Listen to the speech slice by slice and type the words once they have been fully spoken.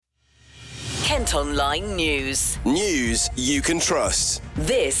Kent Online News. News you can trust.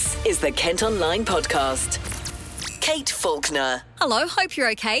 This is the Kent Online Podcast. Kate Faulkner. Hello, hope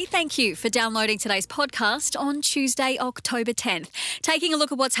you're okay. Thank you for downloading today's podcast on Tuesday, October 10th. Taking a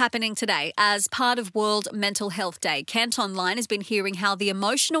look at what's happening today as part of World Mental Health Day. Kent Online has been hearing how the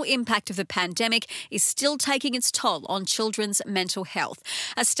emotional impact of the pandemic is still taking its toll on children's mental health.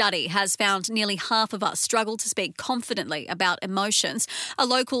 A study has found nearly half of us struggle to speak confidently about emotions. A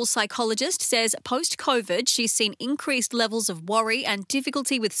local psychologist says post-COVID, she's seen increased levels of worry and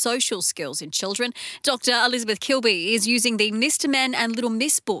difficulty with social skills in children. Dr. Elizabeth Kilby is using the Mr. Men and Little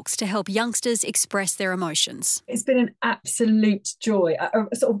Miss books to help youngsters express their emotions. It's been an absolute joy,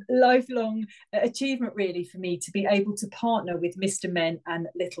 a sort of lifelong achievement really for me to be able to partner with Mr. Men and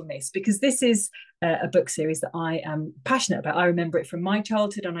Little Miss, because this is a book series that I am passionate about. I remember it from my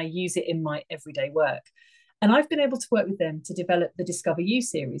childhood and I use it in my everyday work. And I've been able to work with them to develop the Discover You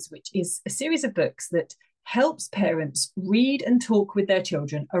series, which is a series of books that helps parents read and talk with their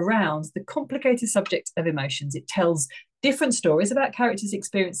children around the complicated subject of emotions. It tells different stories about characters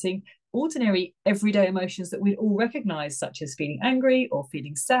experiencing ordinary everyday emotions that we all recognise, such as feeling angry or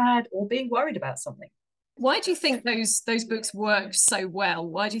feeling sad or being worried about something. Why do you think those books work so well?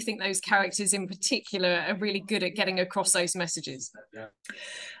 Why do you think those characters in particular are really good at getting across those messages?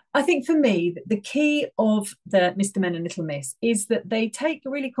 I think for me, the key of the Mr. Men and Little Miss is that they take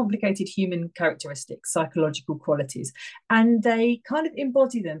really complicated human characteristics, psychological qualities, and they kind of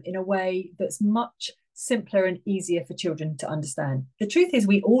embody them in a way that's much simpler and easier for children to understand. The truth is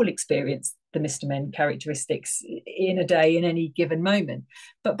we all experience the Mr. Men characteristics in a day, in any given moment.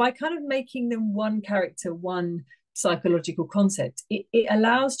 But by kind of making them one character, one psychological concept, it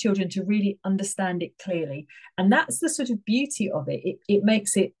allows children to really understand it clearly. And that's the sort of beauty of it. It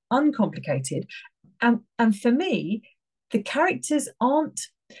makes it uncomplicated. And for me, the characters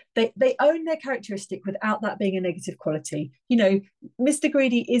they own their characteristic without that being a negative quality. You know, Mr.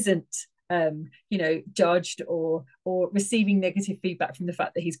 Greedy isn't judged or receiving negative feedback from the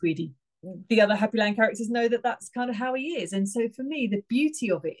fact that he's greedy. The other Happy Land characters know that that's kind of how he is. And so for me, the beauty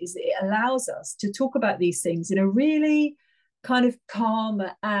of it is that it allows us to talk about these things in a really kind of calm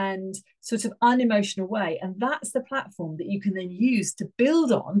and sort of unemotional way. And that's the platform that you can then use to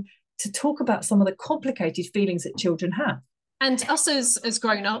build on to talk about some of the complicated feelings that children have. And us as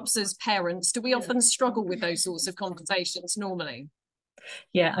grown-ups, as parents, do we often struggle with those sorts of conversations normally?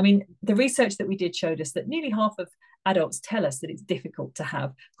 Yeah, I mean, the research that we did showed us that nearly half of adults tell us that it's difficult to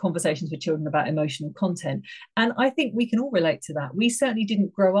have conversations with children about emotional content. And I think we can all relate to that. We certainly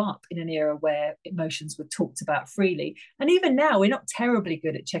didn't grow up in an era where emotions were talked about freely. And even now, we're not terribly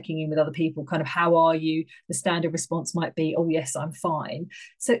good at checking in with other people, kind of, how are you? The standard response might be, oh, yes, I'm fine.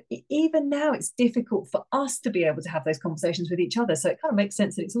 So even now, it's difficult for us to be able to have those conversations with each other. So it kind of makes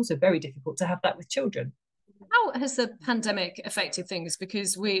sense that it's also very difficult to have that with children. How has the pandemic affected things?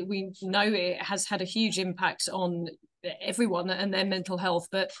 Because we know it has had a huge impact on everyone and their mental health,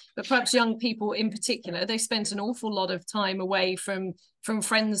 but perhaps young people in particular, they spent an awful lot of time away from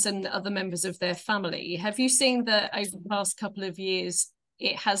friends and other members of their family. Have you seen that over the past couple of years,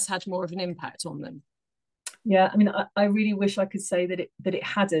 it has had more of an impact on them? Yeah, I mean, I really wish I could say that it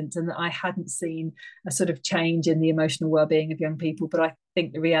hadn't, and that I hadn't seen a sort of change in the emotional well-being of young people. But I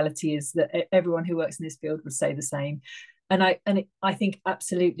think the reality is that everyone who works in this field would say the same. And I think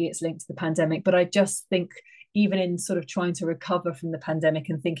absolutely it's linked to the pandemic. But I just think even in sort of trying to recover from the pandemic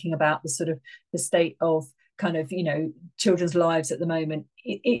and thinking about the sort of the state of kind of, children's lives at the moment,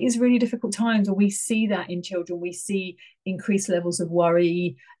 it is really difficult times, and we see that in children. We see increased levels of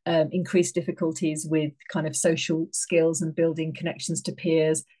worry, increased difficulties with kind of social skills and building connections to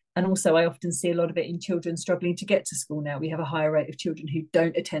peers. And also I often see a lot of it in children struggling to get to school now. We have a higher rate of children who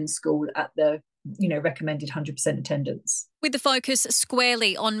don't attend school at the recommended 100% attendance. With the focus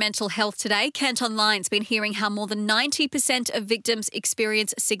squarely on mental health today, Kent Online's been hearing how more than 90% of victims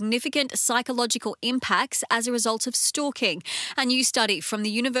experience significant psychological impacts as a result of stalking. A new study from the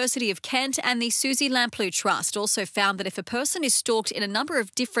University of Kent and the Susie Lamplugh Trust also found that if a person is stalked in a number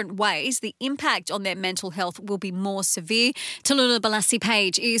of different ways, the impact on their mental health will be more severe. Tallulah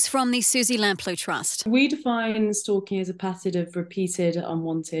Balassi-Page is from the Susie Lamplugh Trust. We define stalking as a pattern of repeated,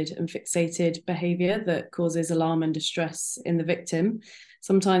 unwanted and fixated behaviour that causes alarm and distress in the victim.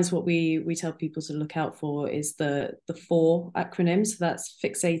 Sometimes what we tell people to look out for is the 4 acronyms. So that's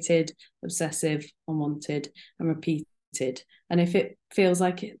fixated, obsessive, unwanted and repeated. And if it feels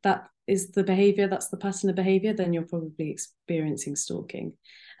like that is the behaviour, that's the pattern of behaviour, then you're probably experiencing stalking.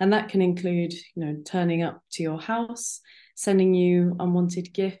 And that can include, turning up to your house, sending you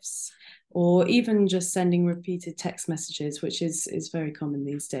unwanted gifts, or even just sending repeated text messages, which is very common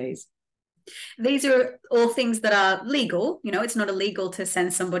these days. These are all things that are legal. It's not illegal to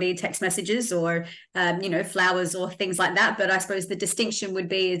send somebody text messages or, flowers or things like that. But I suppose the distinction would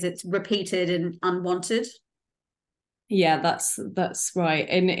be is it's repeated and unwanted. Yeah, that's right.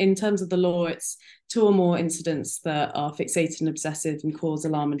 In terms of the law, it's 2 or more incidents that are fixated and obsessive and cause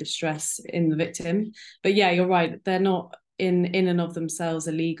alarm and distress in the victim. But yeah, you're right. They're not in and of themselves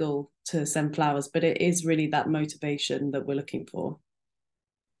illegal to send flowers, but it is really that motivation that we're looking for.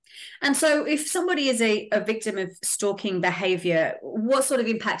 And so if somebody is a victim of stalking behaviour, what sort of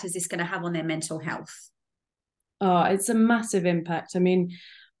impact is this going to have on their mental health? It's a massive impact. I mean,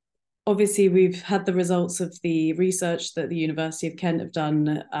 obviously, we've had the results of the research that the University of Kent have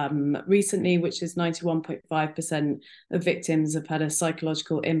done recently, which is 91.5% of victims have had a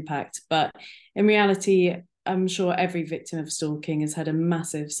psychological impact. But in reality, I'm sure every victim of stalking has had a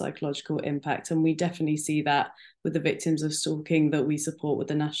massive psychological impact. And we definitely see that with the victims of stalking that we support with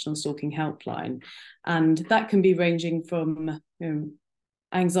the National Stalking Helpline. And that can be ranging from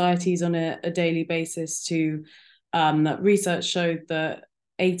anxieties on a daily basis to research showed that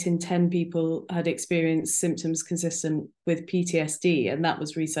 8 in 10 people had experienced symptoms consistent with PTSD. And that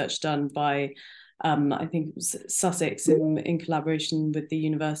was research done by, I think it was Sussex in collaboration with the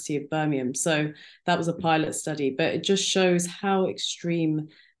University of Birmingham. So that was a pilot study, but it just shows how extreme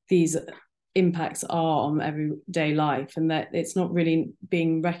these impacts are on everyday life and that it's not really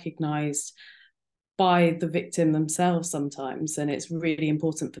being recognised by the victim themselves sometimes. And it's really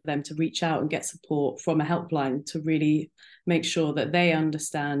important for them to reach out and get support from a helpline to really make sure that they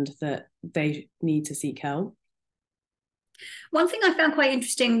understand that they need to seek help. One thing I found quite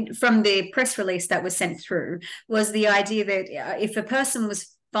interesting from the press release that was sent through was the idea that if a person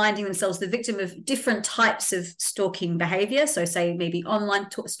was finding themselves the victim of different types of stalking behavior, so say maybe online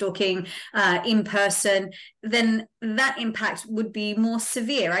stalking, in person, then that impact would be more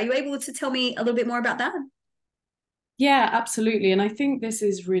severe. Are you able to tell me a little bit more about that? Yeah, absolutely. And I think this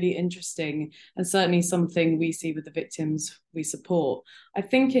is really interesting and certainly something we see with the victims we support. I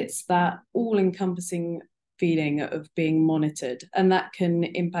think it's that all-encompassing feeling of being monitored, and that can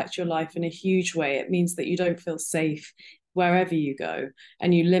impact your life in a huge way. It means that you don't feel safe wherever you go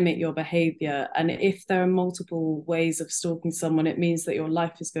and you limit your behavior. And if there are multiple ways of stalking someone, it means that your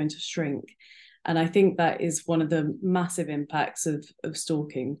life is going to shrink. And I think that is one of the massive impacts of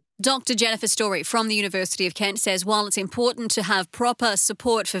stalking. Dr. Jennifer Story from the University of Kent says while it's important to have proper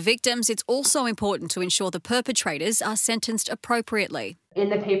support for victims, it's also important to ensure the perpetrators are sentenced appropriately. In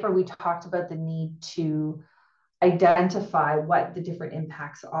the paper, we talked about the need to identify what the different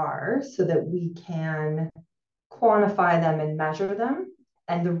impacts are so that we can quantify them and measure them.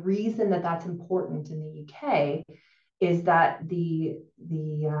 And the reason that that's important in the UK is that the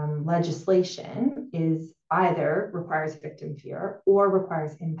legislation is either requires victim fear or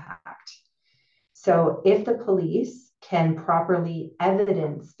requires impact. So if the police can properly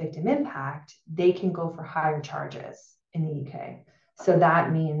evidence victim impact, they can go for higher charges in the UK. So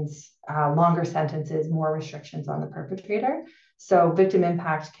that means longer sentences, more restrictions on the perpetrator. So victim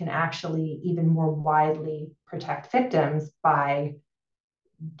impact can actually even more widely protect victims by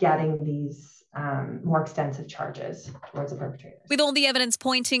getting these more extensive charges towards the perpetrators. With all the evidence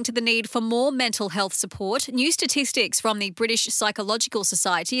pointing to the need for more mental health support, new statistics from the British Psychological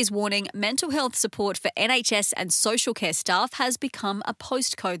Society is warning mental health support for NHS and social care staff has become a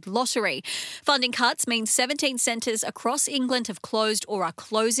postcode lottery. Funding cuts mean 17 centres across England have closed or are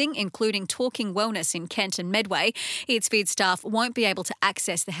closing, including Talking Wellness in Kent and Medway. Eatsfeed staff won't be able to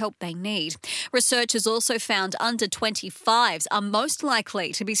access the help they need. Research has also found under 25s are most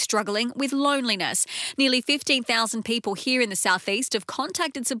likely to be struggling with loneliness. Nearly 15,000 people here in the southeast have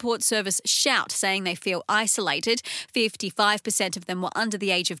contacted support service Shout, saying they feel isolated. 55% of them were under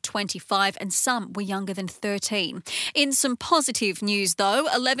the age of 25 and some were younger than 13. In some positive news, though,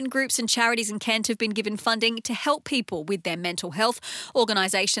 11 groups and charities in Kent have been given funding to help people with their mental health.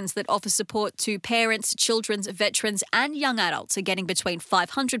 Organisations that offer support to parents, children, veterans and young adults are getting between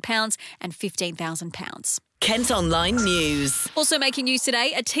 £500 and £15,000. Kent Online News. Also making news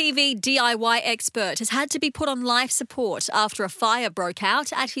today, a TV DIY expert has had to be put on life support after a fire broke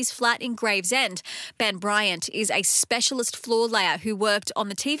out at his flat in Gravesend. Ben Bryant is a specialist floor layer who worked on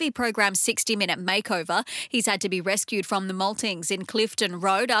the TV programme 60 Minute Makeover. He's had to be rescued from the Maltings in Clifton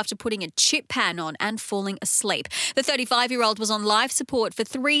Road after putting a chip pan on and falling asleep. The 35-year-old was on life support for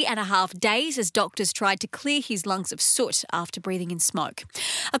 3.5 days as doctors tried to clear his lungs of soot after breathing in smoke.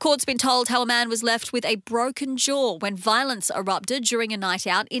 A court's been told how a man was left with a broken broken jaw when violence erupted during a night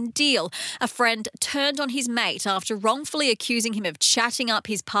out in Deal. A friend turned on his mate after wrongfully accusing him of chatting up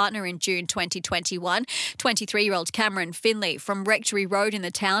his partner in June 2021. 23-year-old Cameron Finley from Rectory Road in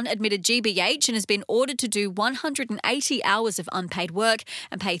the town admitted GBH and has been ordered to do 180 hours of unpaid work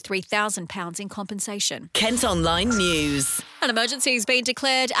and pay £3,000 in compensation. Kent Online News. An emergency has been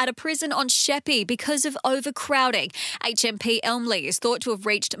declared at a prison on Sheppey because of overcrowding. HMP Elmley is thought to have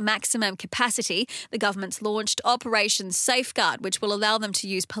reached maximum capacity. The government's launched Operation Safeguard, which will allow them to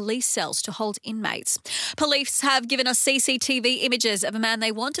use police cells to hold inmates. Police have given us CCTV images of a man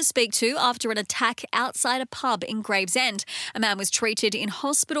they want to speak to after an attack outside a pub in Gravesend. A man was treated in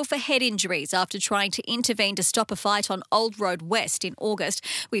hospital for head injuries after trying to intervene to stop a fight on Old Road West in August.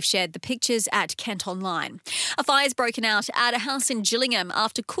 We've shared the pictures at Kent Online. A fire's broken out at a house in Gillingham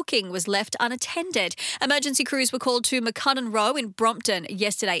after cooking was left unattended. Emergency crews were called to McCudden Row in Brompton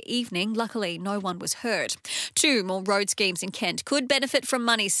yesterday evening. Luckily, no one was hurt. 2 more road schemes in Kent could benefit from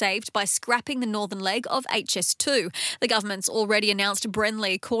money saved by scrapping the northern leg of HS2. The government's already announced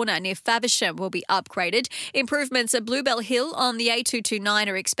Brenley Corner near Faversham will be upgraded. Improvements at Bluebell Hill on the A229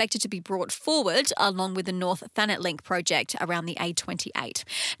 are expected to be brought forward, along with the North Thanet Link project around the A28.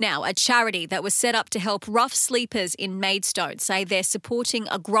 Now, a charity that was set up to help rough sleepers in Maidstone say they're supporting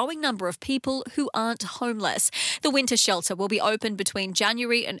a growing number of people who aren't homeless. The winter shelter will be open between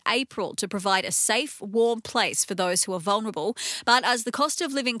January and April to provide a safe, warm place for those who are vulnerable. But as the cost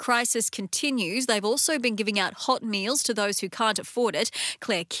of living crisis continues, they've also been giving out hot meals to those who can't afford it.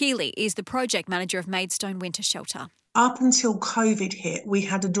 Claire Keeley is the project manager of Maidstone Winter Shelter. Up until COVID hit, we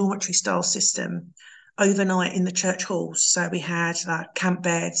had a dormitory style system overnight in the church halls. So we had camp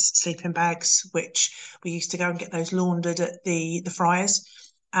beds, sleeping bags, which we used to go and get those laundered at the friars.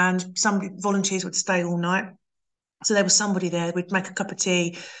 And volunteers would stay all night. So there was somebody there. We'd make a cup of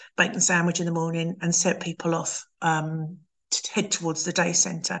tea, bacon sandwich in the morning and set people off to head towards the day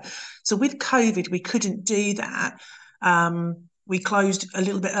centre. So with COVID, we couldn't do that. We closed a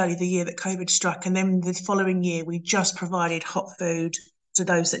little bit early the year that COVID struck. And then the following year, we just provided hot food to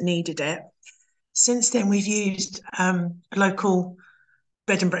those that needed it. Since then, we've used local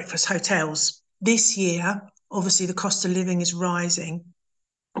bed and breakfast hotels. This year, obviously, the cost of living is rising.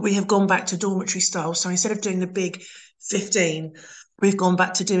 We have gone back to dormitory style. So instead of doing the big 15, we've gone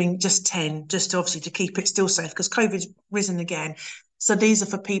back to doing just 10, just obviously to keep it still safe because COVID's risen again. So these are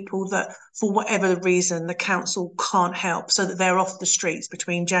for people that, for whatever reason, the council can't help, so that they're off the streets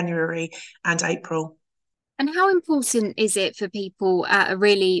between January and April. And how important is it for people at a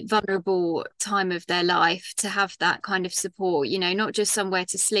really vulnerable time of their life to have that kind of support, you know, not just somewhere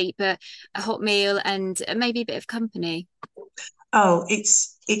to sleep, but a hot meal and maybe a bit of company? Oh,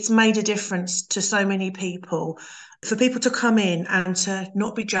 it's made a difference to so many people. For people to come in and to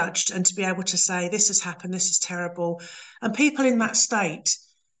not be judged and to be able to say, this has happened, this is terrible. And people in that state,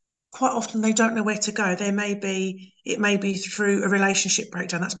 quite often they don't know where to go. It may be through a relationship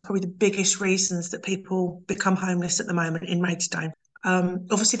breakdown. That's probably the biggest reasons that people become homeless at the moment in Maidstone.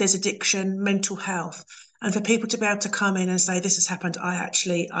 Obviously, there's addiction, mental health. And for people to be able to come in and say, this has happened, I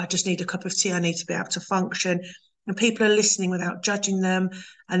just need a cup of tea, I need to be able to function. And people are listening without judging them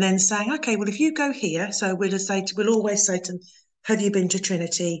and then saying, okay, well, if you go here, so we'll always say to them, have you been to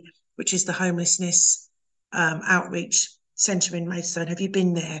Trinity, which is the homelessness outreach centre in Maidstone? Have you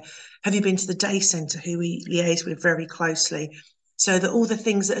been there? Have you been to the day centre, who we liaise with very closely? So that all the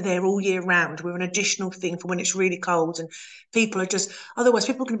things that are there all year round, we're an additional thing for when it's really cold and people are otherwise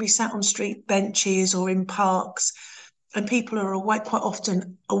people are going to be sat on street benches or in parks, and people are quite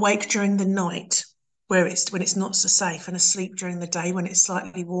often awake during the night when it's not so safe, and asleep during the day when it's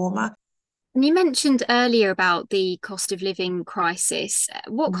slightly warmer. And you mentioned earlier about the cost of living crisis.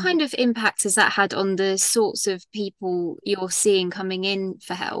 What kind of impact has that had on the sorts of people you're seeing coming in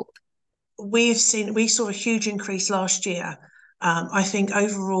for help? We saw a huge increase last year. I think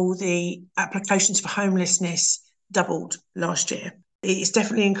overall the applications for homelessness doubled last year. It's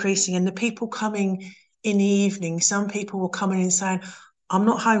definitely increasing, and the people coming in the evening, some people were coming in saying, I'm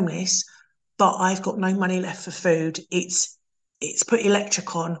not homeless, but I've got no money left for food. It's put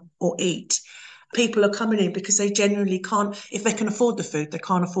electric on or eat. People are coming in because they genuinely can't, if they can afford the food, they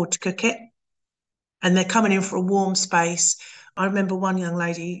can't afford to cook it. And they're coming in for a warm space. I remember one young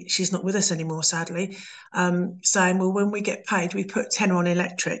lady, she's not with us anymore, sadly, saying, well, when we get paid, we put 10 on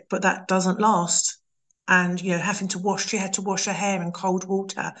electric, but that doesn't last. And, she had to wash her hair in cold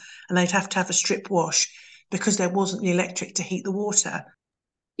water, and they'd have to have a strip wash because there wasn't the electric to heat the water.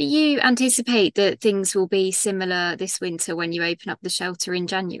 Do you anticipate that things will be similar this winter when you open up the shelter in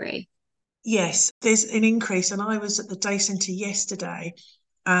January? Yes, there's an increase. And I was at the day centre yesterday,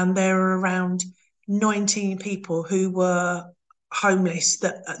 and there are around 19 people who were homeless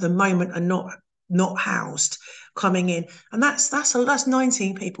that at the moment are not housed coming in, and that's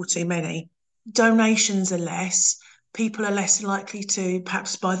 19 people too many. Donations are less. People are less likely to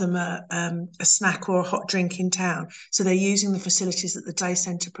perhaps buy them a snack or a hot drink in town, so they're using the facilities that the day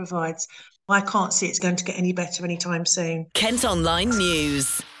centre provides. I can't see it's going to get any better anytime soon. Kent Online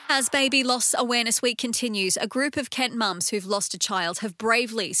News. As Baby Loss Awareness Week continues, a group of Kent mums who've lost a child have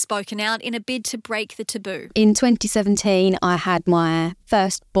bravely spoken out in a bid to break the taboo. In 2017, I had my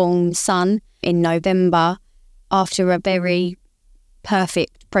firstborn son in November after a very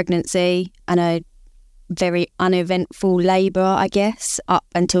perfect pregnancy and a very uneventful labour, I guess, up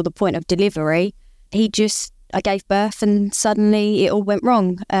until the point of delivery. I gave birth and suddenly it all went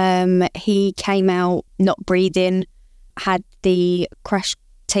wrong. He came out not breathing, had the crash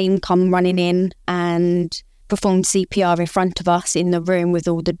team come running in and performed CPR in front of us in the room with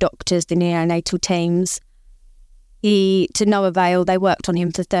all the doctors, the neonatal teams. To no avail. They worked on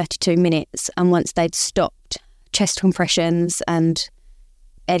him for 32 minutes, and once they'd stopped chest compressions and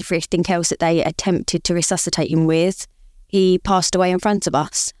everything else that they attempted to resuscitate him with, he passed away in front of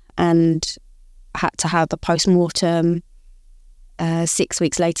us and had to have a post-mortem. 6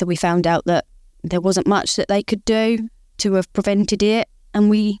 weeks later, we found out that there wasn't much that they could do to have prevented it, and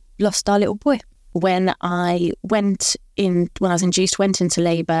we lost our little boy. When I was induced, went into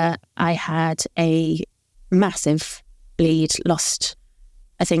labour, I had a massive bleed, lost,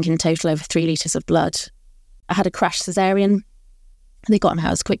 I think in total over 3 litres of blood. I had a crash cesarean. They got him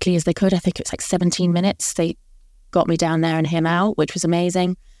out as quickly as they could. I think it was like 17 minutes. They got me down there and him out, which was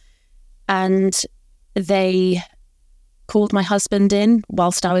amazing. And they called my husband in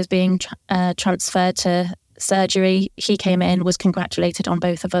whilst I was being transferred to surgery. He came in, was congratulated on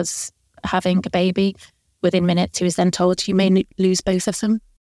both of us having a baby. Within minutes, he was then told, you may lose both of them.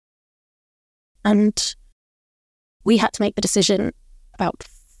 And we had to make the decision about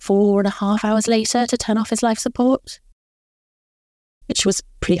 4.5 hours later to turn off his life support, which was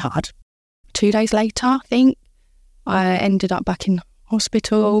pretty hard. 2 days later, I think, I ended up back in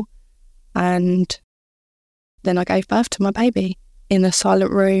hospital, and then I gave birth to my baby in the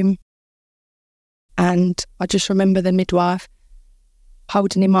silent room. And I just remember the midwife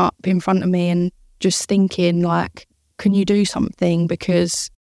holding him up in front of me and just thinking, like, can you do something? Because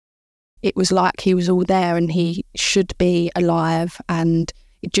it was like he was all there and he should be alive, and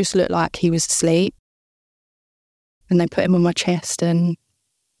it just looked like he was asleep. And they put him on my chest, and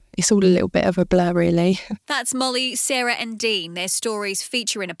it's all a little bit of a blur, really. That's Molly, Sarah and Dean. Their stories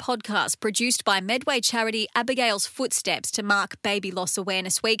feature in a podcast produced by Medway charity Abigail's Footsteps to mark Baby Loss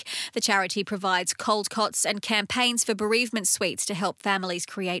Awareness Week. The charity provides cold cots and campaigns for bereavement suites to help families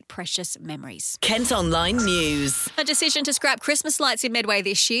create precious memories. Kent Online News. A decision to scrap Christmas lights in Medway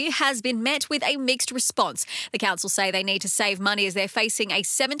this year has been met with a mixed response. The council say they need to save money as they're facing a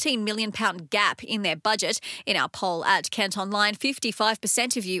 £17 million gap in their budget. In our poll at Kent Online,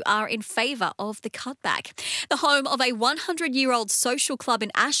 55% of you are in favour of the cutback. The home of a 100-year-old social club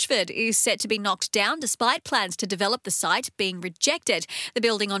in Ashford is set to be knocked down despite plans to develop the site being rejected. The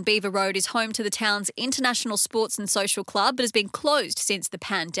building on Beaver Road is home to the town's International Sports and Social Club but has been closed since the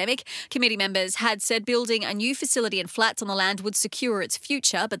pandemic. Committee members had said building a new facility and flats on the land would secure its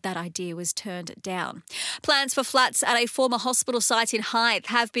future, but that idea was turned down. Plans for flats at a former hospital site in Hythe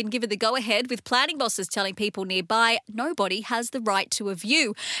have been given the go-ahead, with planning bosses telling people nearby nobody has the right to a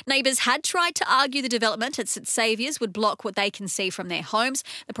view. Neighbours had tried to argue the development at St Saviour's would block what they can see from their homes.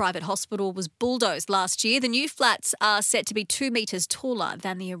 The private hospital was bulldozed last year. The new flats are set to be 2 metres taller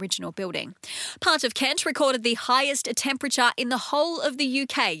than the original building. Part of Kent recorded the highest temperature in the whole of the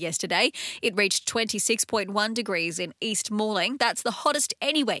UK yesterday. It reached 26.1 degrees in East Malling. That's the hottest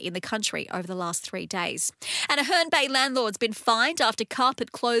anywhere in the country over the last 3 days. And a Herne Bay landlord's been fined after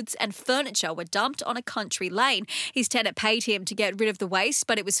carpet, clothes and furniture were dumped on a country lane. His tenant paid him to get rid of the waste,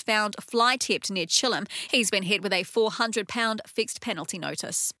 but it was found fly-tipped near Chilham. He's been hit with a £400 fixed penalty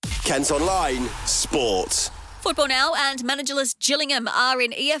notice. Kent Online Sport. Football now, and managerless Gillingham are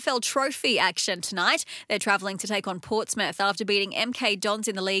in EFL Trophy action tonight. They're travelling to take on Portsmouth after beating MK Dons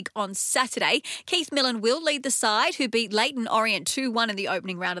in the league on Saturday. Keith Millen will lead the side, who beat Leyton Orient 2-1 in the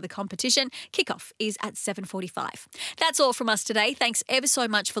opening round of the competition. Kickoff is at 7:45. That's all from us today. Thanks ever so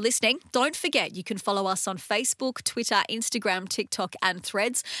much for listening. Don't forget you can follow us on Facebook, Twitter, Instagram, TikTok and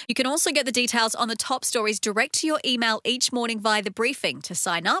Threads. You can also get the details on the top stories direct to your email each morning via the briefing. To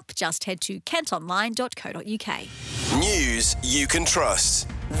sign up, just head to kentonline.co.uk. News you can trust.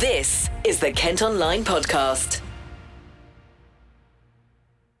 This is the Kent Online Podcast.